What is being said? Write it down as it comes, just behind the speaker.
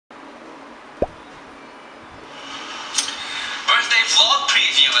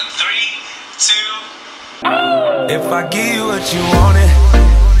preview in 3, 2. If I give you what you wanted,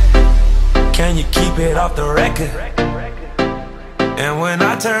 can you keep it off the record? And when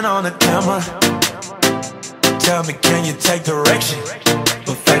I turn on the camera, tell me, can you take direction?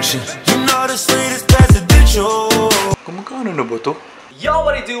 Perfection. You know the sweetest presidential. Kumagano na ba to? Yo,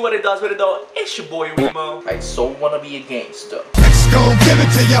 what it do, what it does, what it don't, it's your boy Remo. I so wanna be a gangster. Give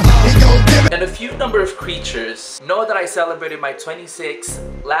it to you. And a few number of creatures know that I celebrated my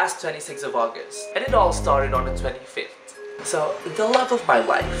last 26th of August. And it all started on the 25th. So, the love of my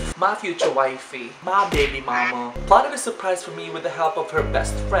life, my future wifey, my baby mama, plotted a surprise for me with the help of her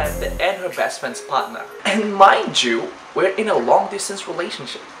best friend and her best friend's partner. And mind you, we're in a long distance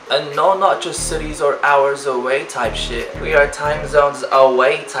relationship. And no, not just cities or hours away type shit. We are time zones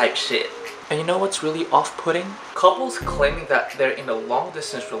away type shit. And you know what's really off-putting? Couples claiming that they're in a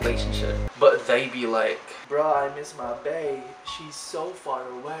long-distance relationship, but they be like, bruh, I miss my bae, she's so far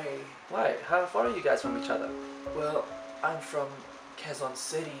away. Why? How far are you guys from each other? Well, I'm from Quezon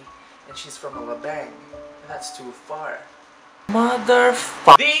City, and she's from Alabang. That's too far.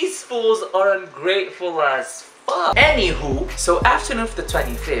 Motherfucker. These fools are ungrateful as fuck. Anywho, so afternoon of the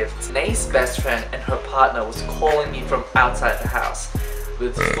 25th, Nay's best friend and her partner was calling me from outside the house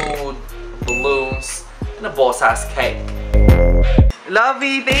with food, balloons, and a boss-ass cake.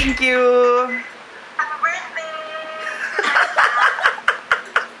 Lovey, thank you! Happy birthday!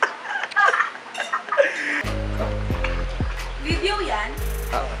 Video yan?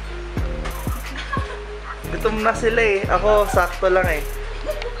 Gutom na sila eh. Ako, sakto lang eh.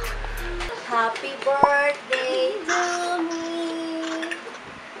 Happy birthday to me.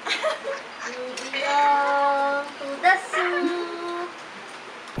 You belong to the zoo.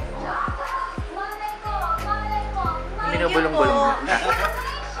 Binubulong-bulong.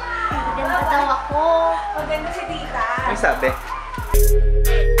 Maganda daw ako. Maganda si tita. Ano sabi?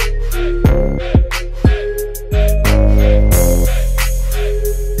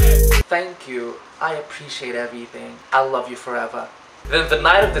 Thank you. I appreciate everything. I love you forever. Then the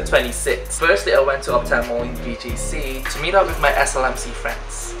night of the 26th, firstly I went to Uptown Mall in BGC to meet up with my SLMC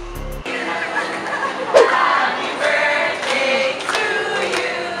friends.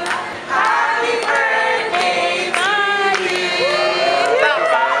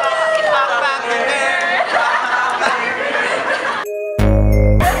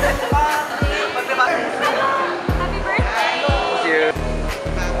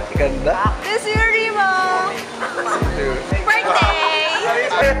 Ganda. This is Remo.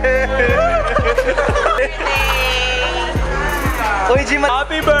 Birthday! Uy, Jim!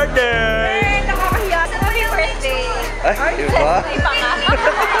 Happy birthday! Nakakahiya. Happy birthday! Ay, diba? Happy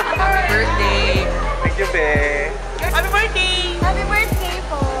birthday! Thank you, be. Happy birthday! Happy birthday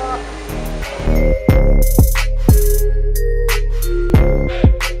po!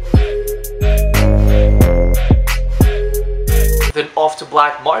 Then off to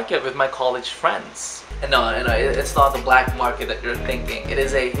Black Market with my college friends. And no, it's not the black market that you're thinking. It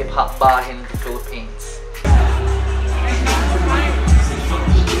is a hip-hop bar in the Philippines.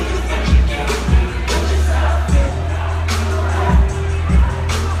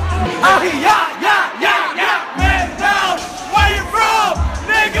 Man down! Where you from,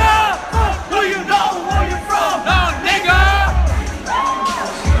 nigga? Do you know where you from? No, nigga!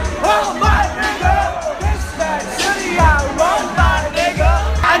 Oh, my nigga! This that city I run, my nigga!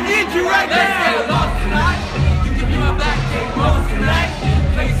 I need you right now!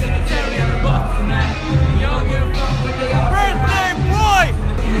 Birthday boy!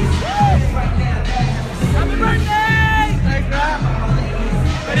 Happy birthday! Thanks, man.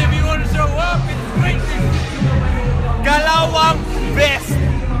 But if you want to show up, it's great. Galawang best.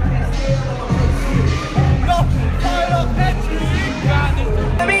 No part of entry.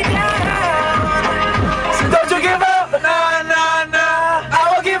 Don't you give up? Nah, nah, nah. I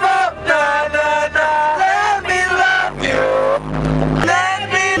won't give up. Nah, nah, nah. Let me love you. Let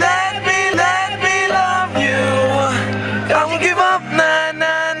me love you. I won't give up. Nah,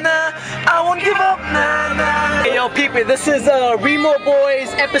 nah, nah. I won't give up. Nah, nah. Hey yo people, this is Remo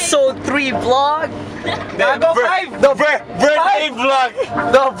Boys episode 3 vlog. Go 5. The birthday vlog.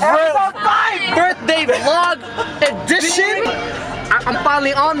 The birthday vlog edition. I'm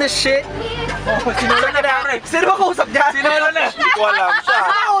finally on this shit. Sino ba kausap niya? Sino na? Hindi ko alam siya.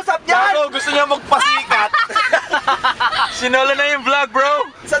 Sino kausap niya? Bro, gusto niya magpasikat. Sinolo na yung vlog, bro.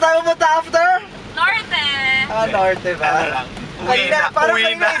 Saan tayo pumunta after? Norte! Ah, Norte ba? Ano lang. Kanina, parang Uwi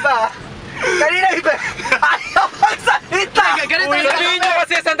kanina na. iba. Kanina iba. Ayaw magsalita. Sabihin niyo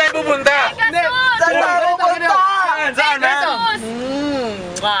kasi saan tayo pupunta. Saan tayo pupunta? Saan?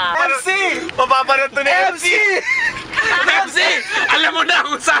 MC! Mapapanood to ni MC. MC! Alam mo na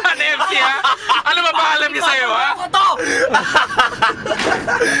kung saan, MC, ha? Ano ba paalam niya sa'yo, ha?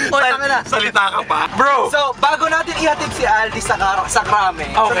 Salita ka pa. Bro! So, bago natin ihatid si Aldi sa Krame,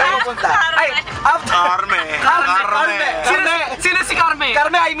 Okay. saan tayo pupunta? Ay, Carme. Sino si Carme?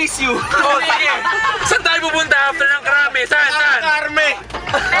 Carme, I miss you. Oh, sige. Saan tayo pupunta after ng Krame? Saan? Carme.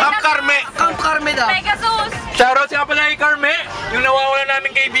 Camp Carme. Camp Carme daw. Pegasus! Shoutout nga pala kay Carme, yung nawawala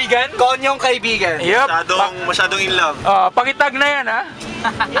naming kaibigan. Konyong kaibigan. Yup. Masyadong in love. Pakitag na yan, ha?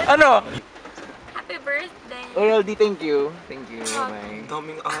 Ano? Happy birthday! Aldi, thank you. Thank you. Bye.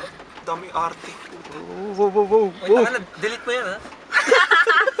 Daming arte. Delete mo yan, ha?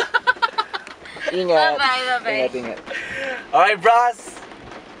 Ingat. Bye-bye. Ingat. Alright, bros.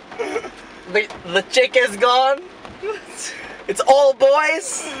 The chick is gone. It's all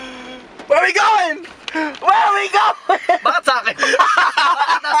boys. Where are we going? Where are we going? Bakit sa akin?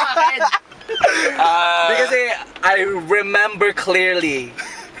 Bakit na sa akin? Because I remember clearly,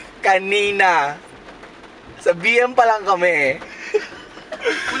 kanina, sa BM pa lang kami.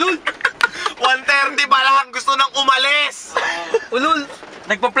 Ulul! 1:30 pa lang, gusto nang umalis! Ulul!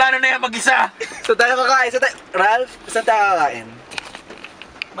 Nagpaplano na yan mag-isa. So tayo kakain. Ralph, saan tayo kakain?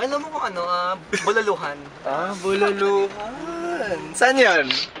 Mahal mo kung ano, bulaluhan. Bulaluhan. Saan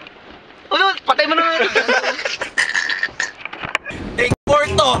yan? Ulul! Patay mo na! Take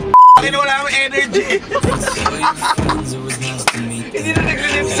Porto! Hindi wala akong energy. Hindi na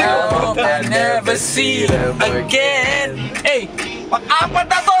naglilipsy. I'll never see you again. Hey! Pang-apat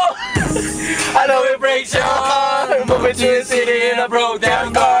na to! Hello, vibration! Moving to the city in a broke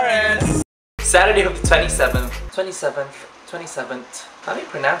down car and... Saturday of the 27th, how do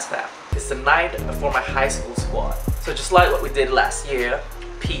you pronounce that? It's the night for my high school squad. So just like what we did last year,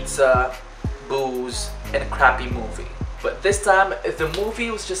 pizza, booze, and a crappy movie. But this time, the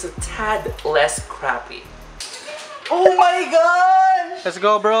movie was just a tad less crappy. Oh my gosh! Let's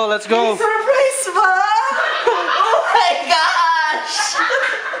go, bro. Let's go. Surprise ba? Oh my gosh!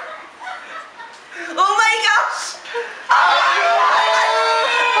 Oh my gosh!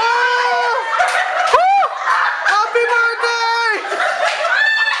 Happy birthday!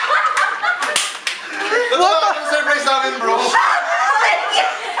 What a surprise namin, bro!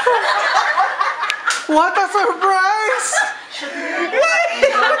 What a surprise!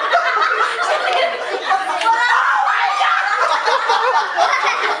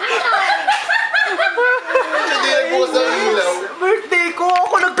 Birthday ko!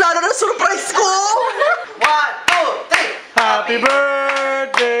 Ako nagplano ng surprise ko! 1, 2, 3! Happy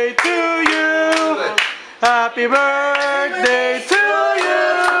birthday to you. Happy birthday to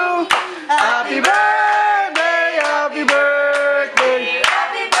you. Happy birthday, happy birthday.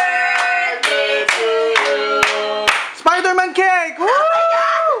 Happy birthday to you! Spider-Man cake. Woo!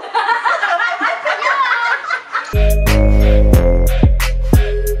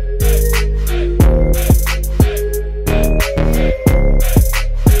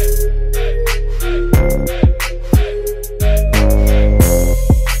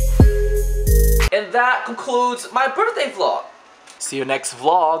 And that concludes my birthday vlog. See you next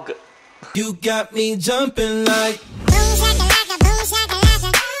vlog. You got me jumping like... Boom shakalaka, boom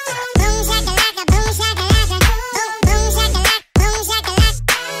shakalaka. Boom shakalaka, boom shakalaka. Boom shakalaka, boom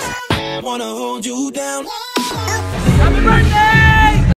shakalaka. Wanna hold you down. Happy birthday!